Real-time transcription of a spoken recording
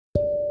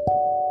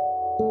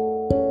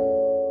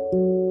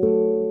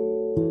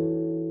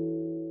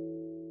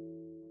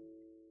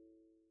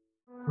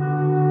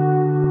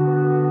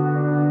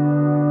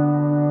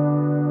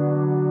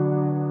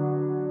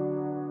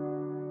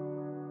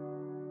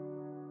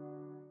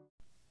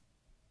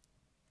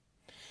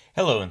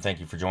Hello, and thank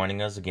you for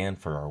joining us again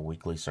for our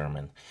weekly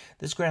sermon.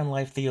 This Grand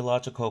Life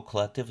Theological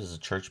Collective is a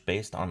church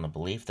based on the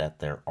belief that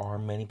there are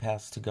many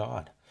paths to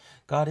God.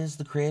 God is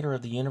the creator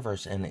of the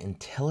universe and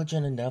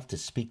intelligent enough to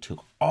speak to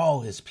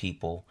all his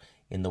people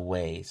in the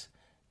ways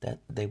that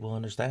they will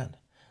understand.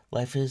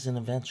 Life is an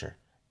adventure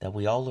that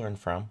we all learn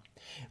from.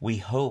 We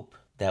hope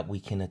that we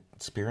can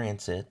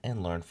experience it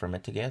and learn from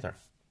it together.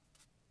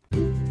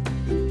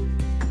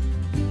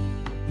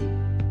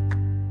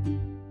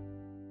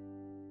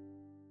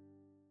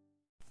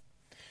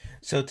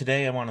 So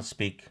today I want to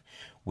speak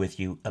with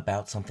you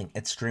about something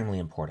extremely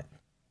important.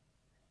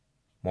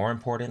 More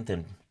important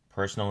than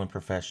personal and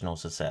professional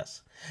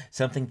success.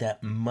 Something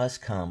that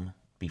must come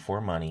before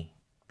money,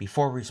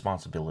 before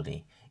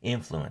responsibility,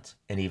 influence,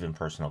 and even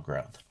personal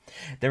growth.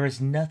 There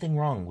is nothing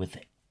wrong with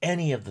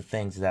any of the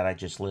things that I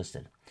just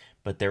listed,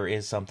 but there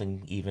is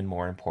something even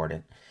more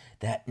important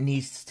that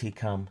needs to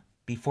come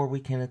before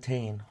we can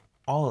attain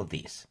all of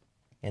these,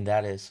 and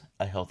that is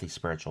a healthy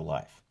spiritual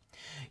life.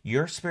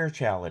 Your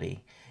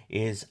spirituality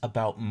is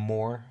about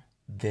more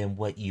than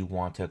what you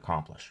want to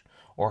accomplish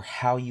or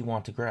how you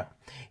want to grow.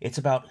 It's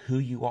about who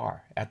you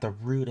are at the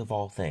root of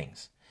all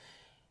things.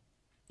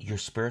 Your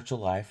spiritual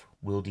life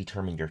will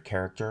determine your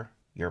character,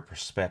 your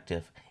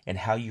perspective, and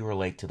how you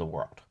relate to the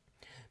world.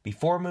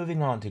 Before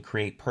moving on to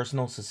create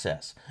personal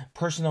success,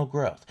 personal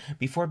growth,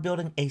 before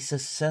building a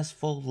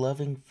successful,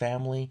 loving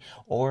family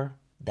or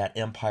that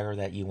empire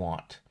that you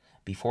want,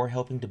 before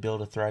helping to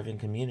build a thriving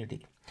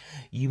community,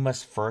 you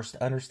must first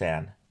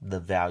understand the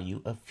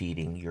value of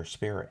feeding your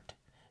spirit.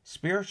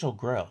 Spiritual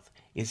growth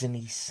is an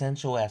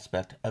essential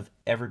aspect of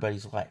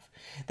everybody's life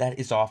that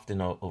is often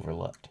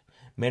overlooked.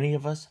 Many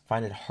of us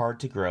find it hard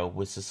to grow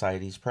with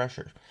society's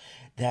pressures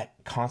that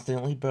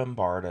constantly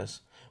bombard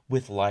us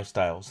with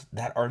lifestyles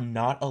that are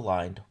not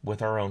aligned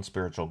with our own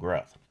spiritual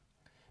growth.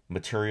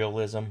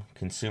 Materialism,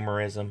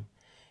 consumerism,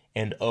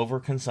 and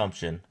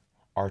overconsumption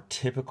are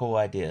typical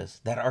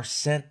ideas that are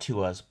sent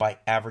to us by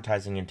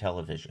advertising and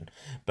television.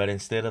 But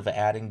instead of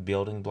adding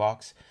building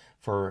blocks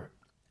for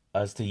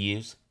us to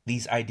use,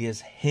 these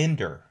ideas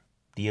hinder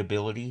the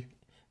ability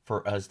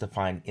for us to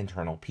find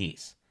internal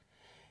peace.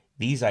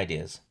 These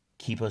ideas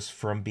keep us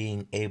from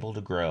being able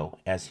to grow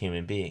as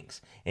human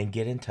beings and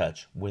get in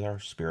touch with our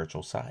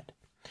spiritual side.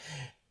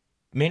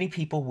 Many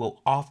people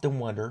will often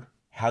wonder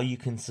how you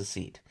can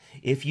succeed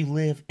if you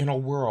live in a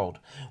world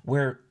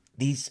where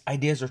these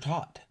ideas are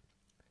taught.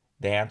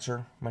 The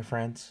answer, my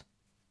friends,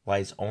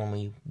 lies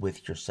only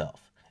with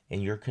yourself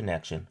and your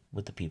connection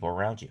with the people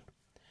around you.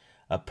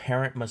 A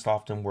parent must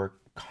often work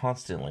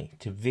constantly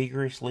to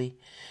vigorously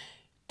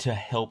to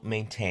help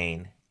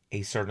maintain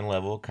a certain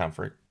level of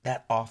comfort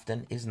that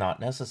often is not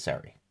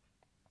necessary.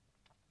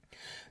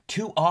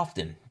 Too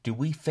often do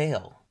we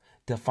fail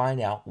to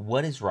find out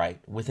what is right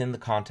within the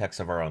context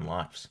of our own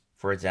lives.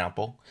 For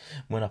example,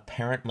 when a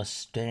parent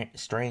must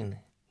strain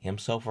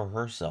himself or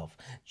herself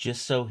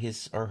just so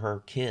his or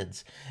her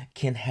kids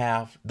can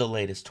have the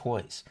latest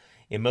toys.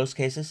 In most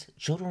cases,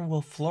 children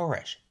will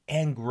flourish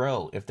and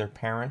grow if their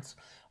parents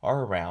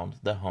are around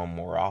the home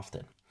more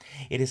often.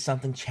 It is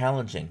something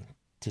challenging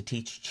to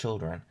teach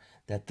children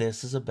that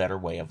this is a better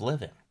way of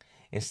living.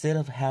 Instead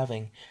of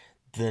having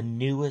the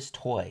newest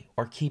toy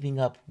or keeping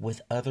up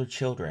with other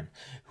children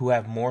who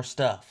have more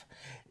stuff,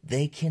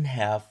 they can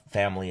have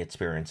family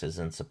experiences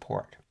and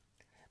support.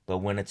 But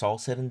when it's all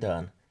said and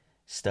done,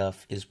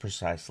 stuff is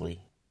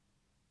precisely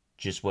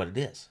just what it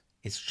is.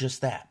 It's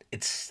just that.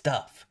 It's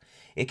stuff.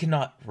 It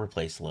cannot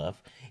replace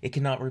love. It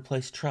cannot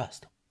replace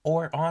trust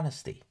or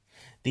honesty.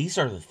 These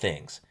are the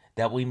things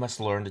that we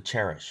must learn to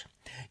cherish.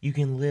 You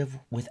can live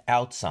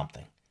without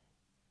something,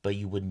 but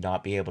you would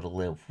not be able to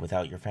live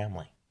without your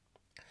family.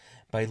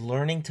 By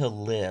learning to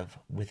live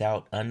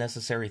without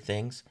unnecessary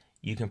things,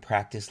 you can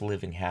practice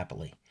living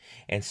happily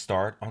and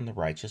start on the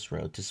righteous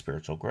road to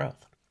spiritual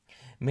growth.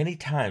 Many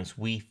times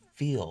we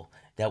feel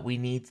that we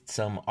need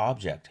some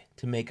object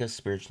to make us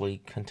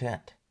spiritually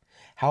content.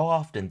 How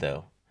often,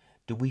 though,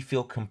 do we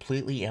feel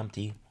completely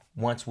empty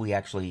once we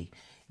actually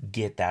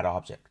get that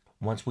object,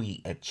 once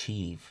we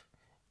achieve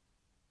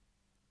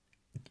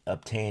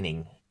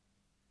obtaining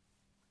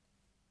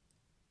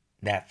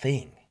that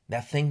thing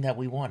that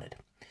we wanted?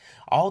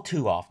 All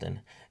too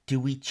often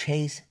do we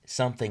chase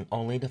something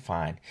only to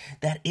find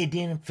that it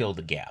didn't fill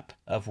the gap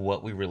of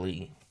what we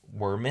really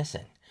were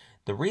missing.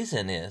 The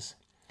reason is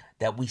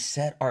that we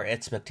set our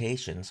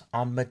expectations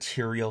on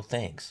material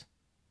things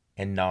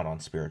and not on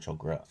spiritual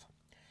growth.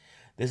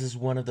 This is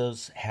one of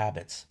those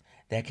habits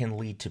that can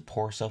lead to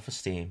poor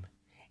self-esteem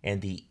and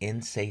the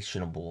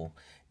insatiable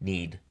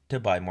need to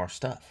buy more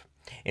stuff.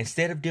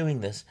 Instead of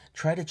doing this,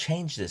 try to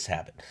change this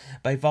habit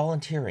by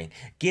volunteering,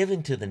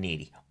 giving to the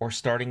needy, or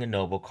starting a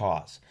noble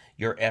cause.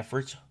 Your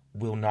efforts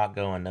will not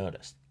go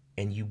unnoticed,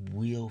 and you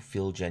will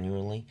feel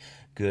genuinely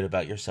good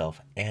about yourself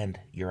and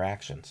your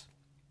actions.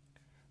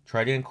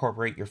 Try to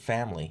incorporate your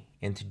family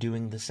into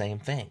doing the same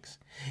things.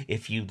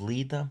 If you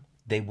lead them,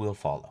 they will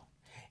follow,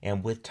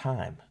 and with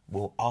time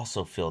will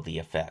also feel the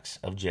effects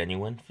of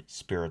genuine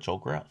spiritual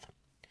growth.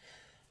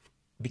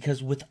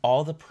 Because with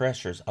all the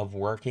pressures of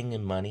working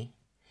and money,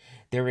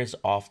 there is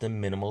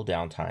often minimal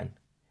downtime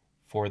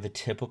for the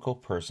typical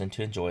person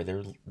to enjoy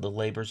the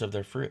labors of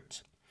their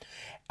fruits.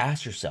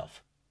 Ask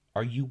yourself,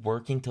 are you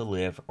working to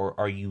live, or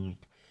are you,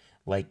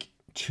 like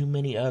too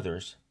many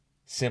others,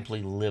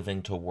 simply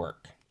living to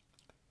work?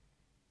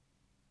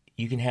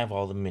 You can have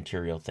all the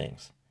material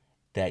things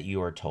that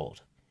you are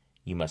told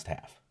you must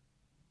have.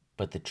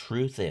 But the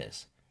truth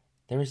is,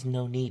 there is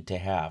no need to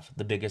have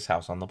the biggest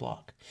house on the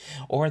block,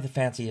 or the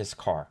fanciest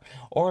car,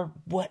 or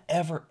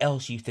whatever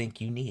else you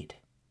think you need,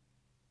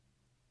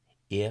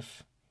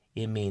 if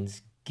it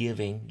means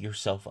giving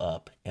yourself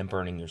up and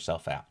burning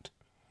yourself out.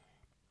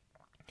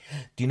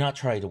 Do not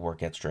try to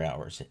work extra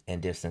hours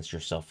and distance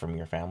yourself from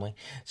your family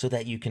so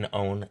that you can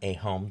own a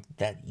home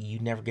that you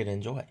never get to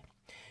enjoy.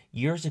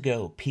 Years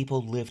ago,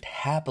 people lived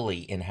happily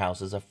in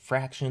houses a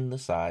fraction the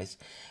size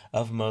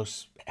of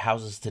most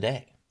houses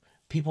today.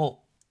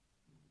 People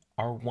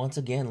are once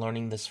again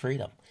learning this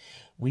freedom.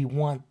 We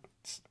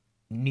once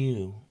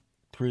knew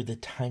through the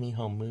tiny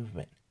home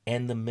movement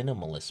and the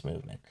minimalist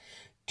movement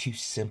to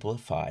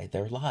simplify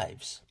their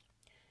lives.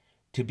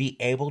 To be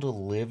able to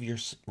live your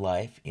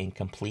life in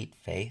complete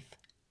faith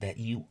that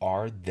you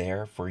are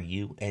there for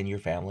you and your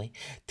family,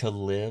 to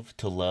live,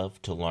 to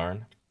love, to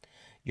learn.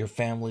 Your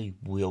family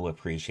will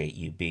appreciate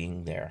you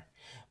being there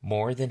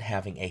more than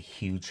having a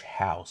huge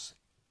house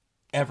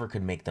ever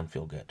could make them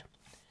feel good.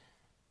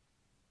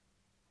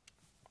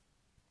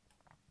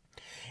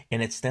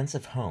 An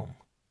extensive home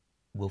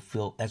will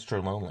feel extra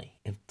lonely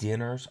if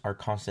dinners are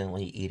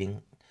constantly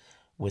eating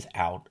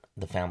without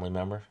the family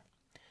member.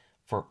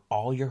 For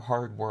all your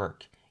hard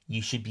work,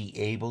 you should be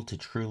able to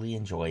truly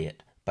enjoy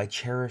it by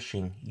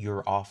cherishing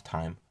your off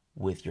time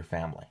with your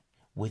family,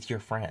 with your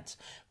friends,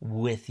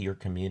 with your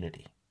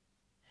community.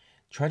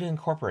 Try to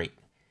incorporate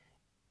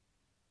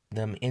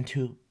them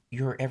into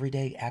your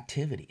everyday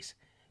activities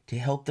to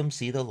help them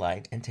see the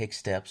light and take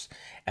steps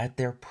at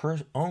their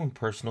own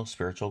personal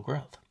spiritual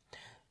growth.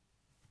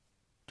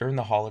 During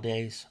the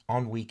holidays,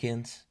 on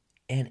weekends,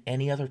 and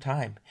any other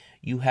time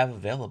you have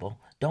available,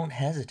 don't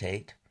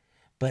hesitate,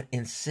 but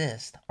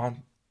insist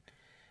on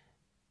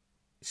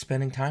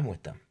spending time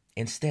with them.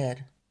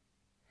 Instead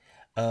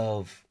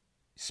of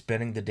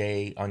spending the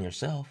day on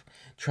yourself,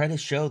 try to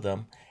show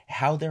them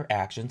how their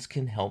actions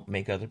can help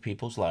make other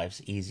people's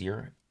lives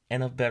easier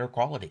and of better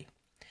quality.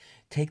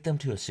 Take them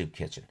to a soup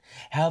kitchen,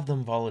 have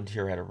them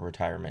volunteer at a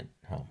retirement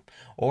home,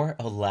 or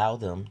allow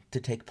them to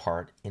take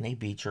part in a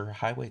beach or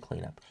highway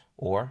cleanup,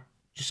 or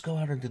just go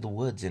out into the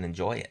woods and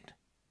enjoy it.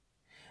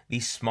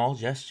 These small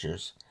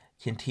gestures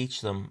can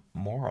teach them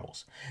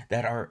morals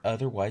that are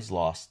otherwise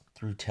lost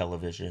through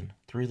television,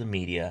 through the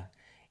media,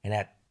 and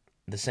at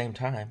the same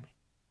time,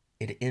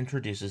 it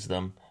introduces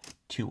them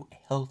to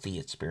healthy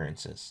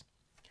experiences.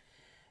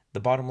 The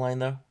bottom line,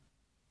 though,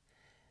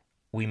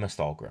 we must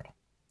all grow.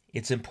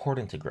 It's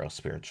important to grow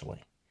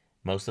spiritually.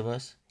 Most of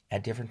us,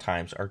 at different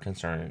times, are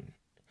concerned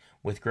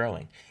with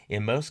growing.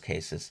 In most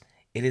cases,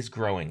 it is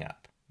growing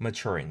up,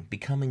 maturing,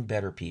 becoming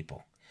better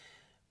people.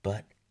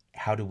 But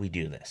how do we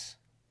do this?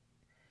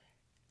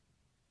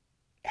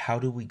 How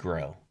do we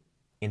grow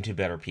into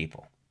better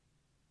people?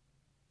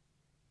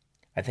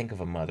 I think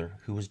of a mother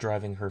who was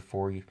driving her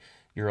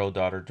 4-year-old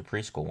daughter to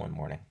preschool one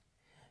morning.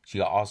 She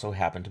also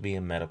happened to be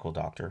a medical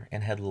doctor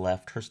and had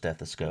left her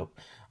stethoscope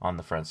on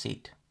the front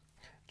seat.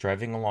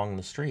 Driving along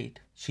the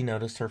street, she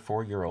noticed her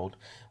 4-year-old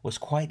was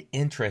quite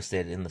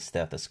interested in the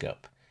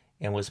stethoscope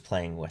and was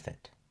playing with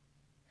it.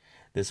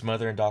 This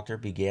mother and doctor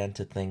began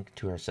to think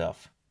to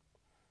herself,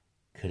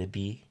 could it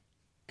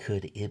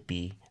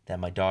be that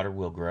my daughter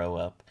will grow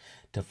up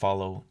to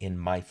follow in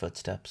my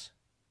footsteps?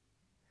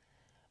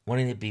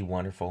 Wouldn't it be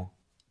wonderful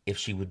if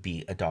she would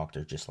be a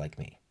doctor just like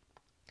me?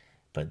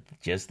 But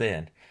just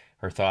then,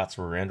 her thoughts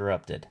were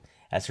interrupted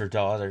as her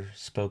daughter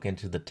spoke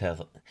into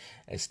the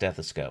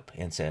stethoscope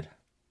and said,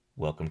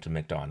 "Welcome to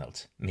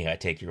McDonald's. May I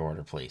take your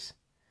order, please?"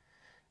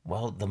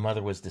 Well, the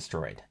mother was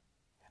destroyed.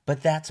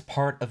 But that's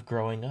part of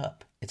growing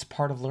up. It's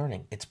part of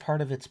learning. It's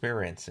part of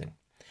experiencing,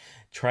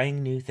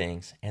 trying new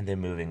things, and then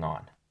moving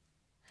on.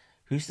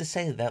 Who's to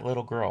say that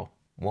little girl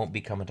won't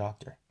become a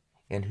doctor?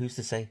 And who's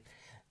to say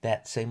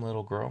that same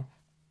little girl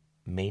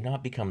may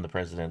not become the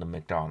president of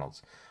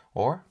McDonald's,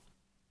 or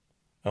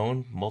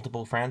own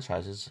multiple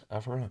franchises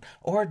of her own,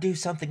 or do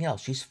something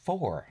else? She's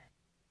 4.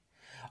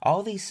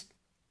 All these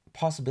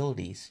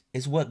possibilities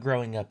is what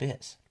growing up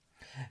is.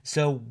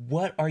 So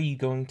what are you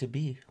going to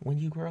be when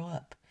you grow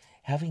up?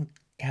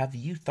 Have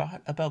you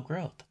thought about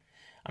growth?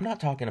 I'm not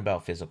talking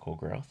about physical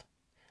growth.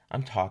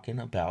 I'm talking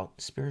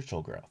about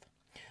spiritual growth.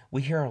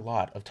 We hear a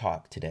lot of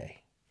talk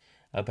today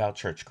about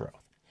church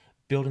growth,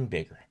 building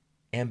bigger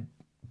and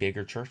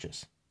bigger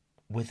churches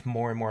with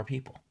more and more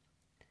people.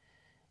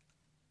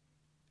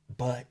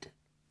 But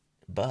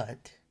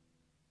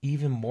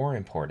even more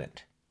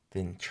important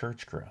than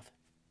church growth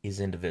is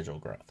individual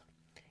growth.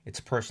 It's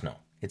personal.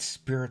 It's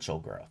spiritual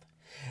growth.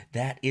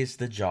 That is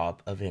the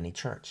job of any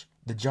church.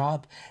 The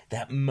job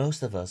that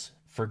most of us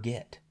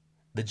forget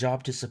The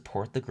job to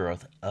support the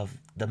growth of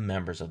the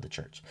members of the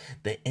church,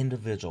 the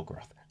individual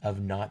growth of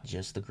not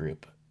just the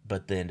group,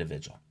 but the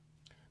individual.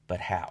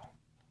 But how?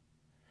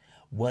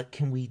 What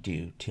can we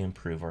do to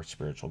improve our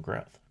spiritual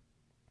growth?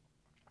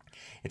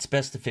 It's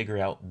best to figure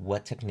out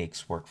what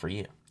techniques work for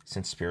you.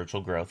 Since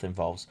spiritual growth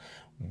involves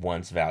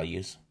one's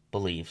values,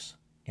 beliefs,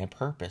 and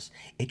purpose,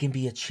 it can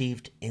be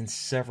achieved in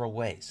several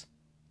ways,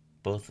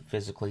 both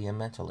physically and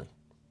mentally.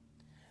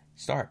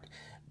 Start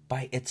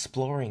by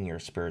exploring your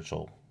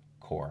spiritual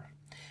core.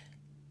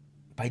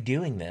 By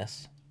doing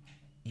this,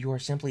 you are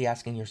simply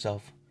asking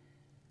yourself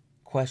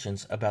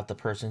questions about the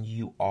person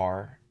you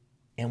are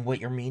and what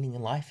your meaning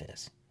in life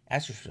is.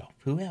 Ask yourself,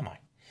 who am I?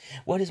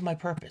 What is my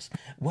purpose?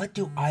 What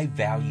do I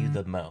value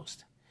the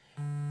most?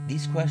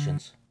 These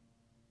questions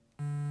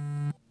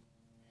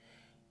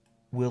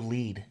will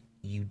lead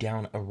you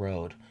down a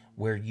road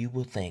where you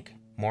will think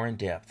more in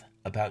depth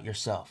about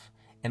yourself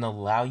and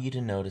allow you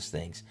to notice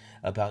things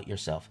about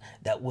yourself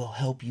that will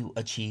help you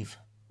achieve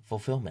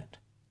fulfillment.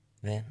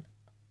 Then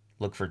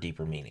look for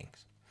deeper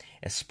meanings.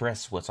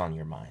 Express what's on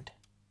your mind.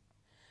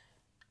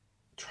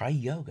 Try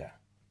yoga.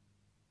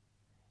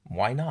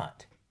 Why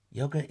not?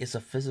 Yoga is a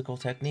physical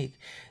technique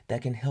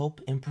that can help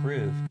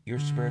improve your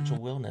spiritual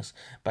wellness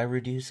by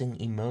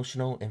reducing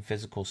emotional and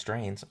physical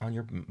strains on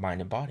your mind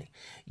and body.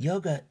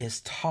 Yoga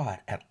is taught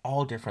at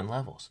all different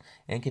levels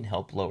and can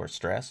help lower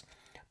stress,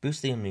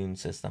 boost the immune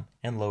system,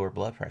 and lower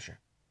blood pressure,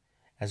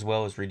 as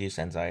well as reduce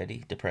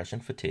anxiety, depression,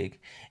 fatigue,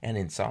 and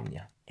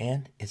insomnia.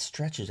 And it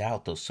stretches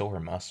out those sore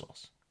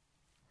muscles.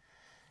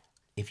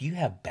 If you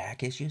have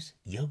back issues,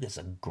 yoga is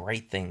a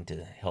great thing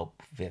to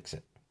help fix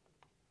it.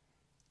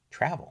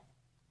 Travel.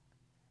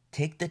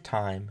 Take the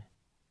time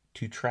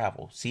to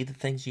travel. See the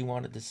things you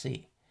wanted to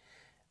see.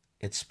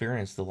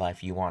 Experience the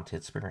life you want to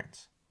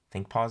experience.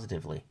 Think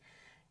positively.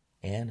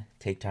 And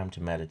take time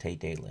to meditate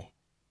daily.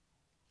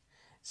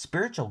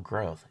 Spiritual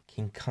growth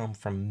can come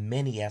from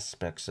many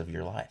aspects of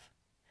your life.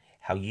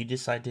 How you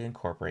decide to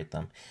incorporate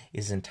them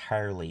is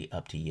entirely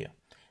up to you.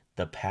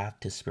 The path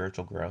to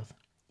spiritual growth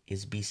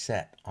is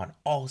beset on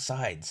all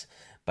sides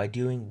by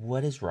doing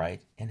what is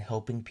right and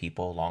helping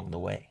people along the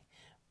way.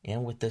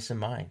 And with this in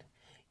mind,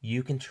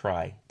 you can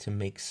try to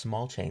make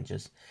small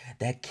changes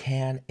that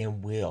can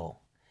and will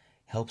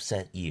help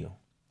set you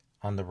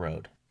on the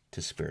road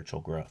to spiritual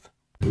growth.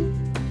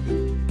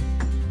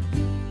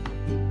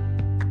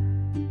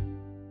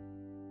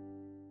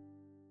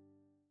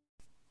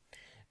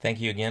 Thank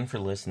you again for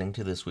listening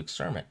to this week's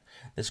sermon.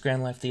 This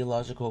Grand Life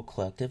Theological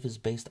Collective is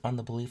based on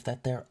the belief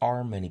that there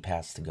are many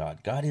paths to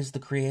God. God is the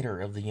creator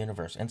of the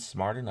universe and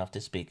smart enough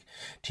to speak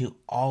to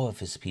all of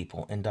his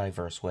people in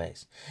diverse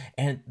ways.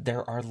 And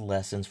there are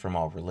lessons from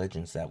all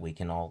religions that we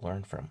can all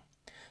learn from.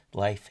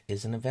 Life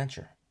is an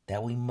adventure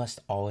that we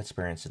must all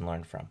experience and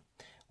learn from.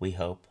 We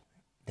hope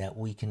that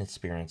we can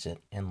experience it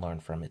and learn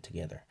from it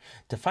together.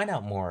 To find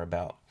out more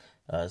about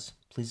us,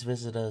 please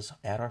visit us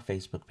at our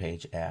Facebook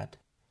page at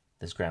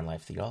This Grand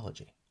Life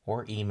Theology,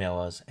 or email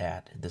us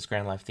at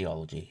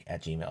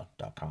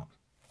thisgrandlifetheology@gmail.com.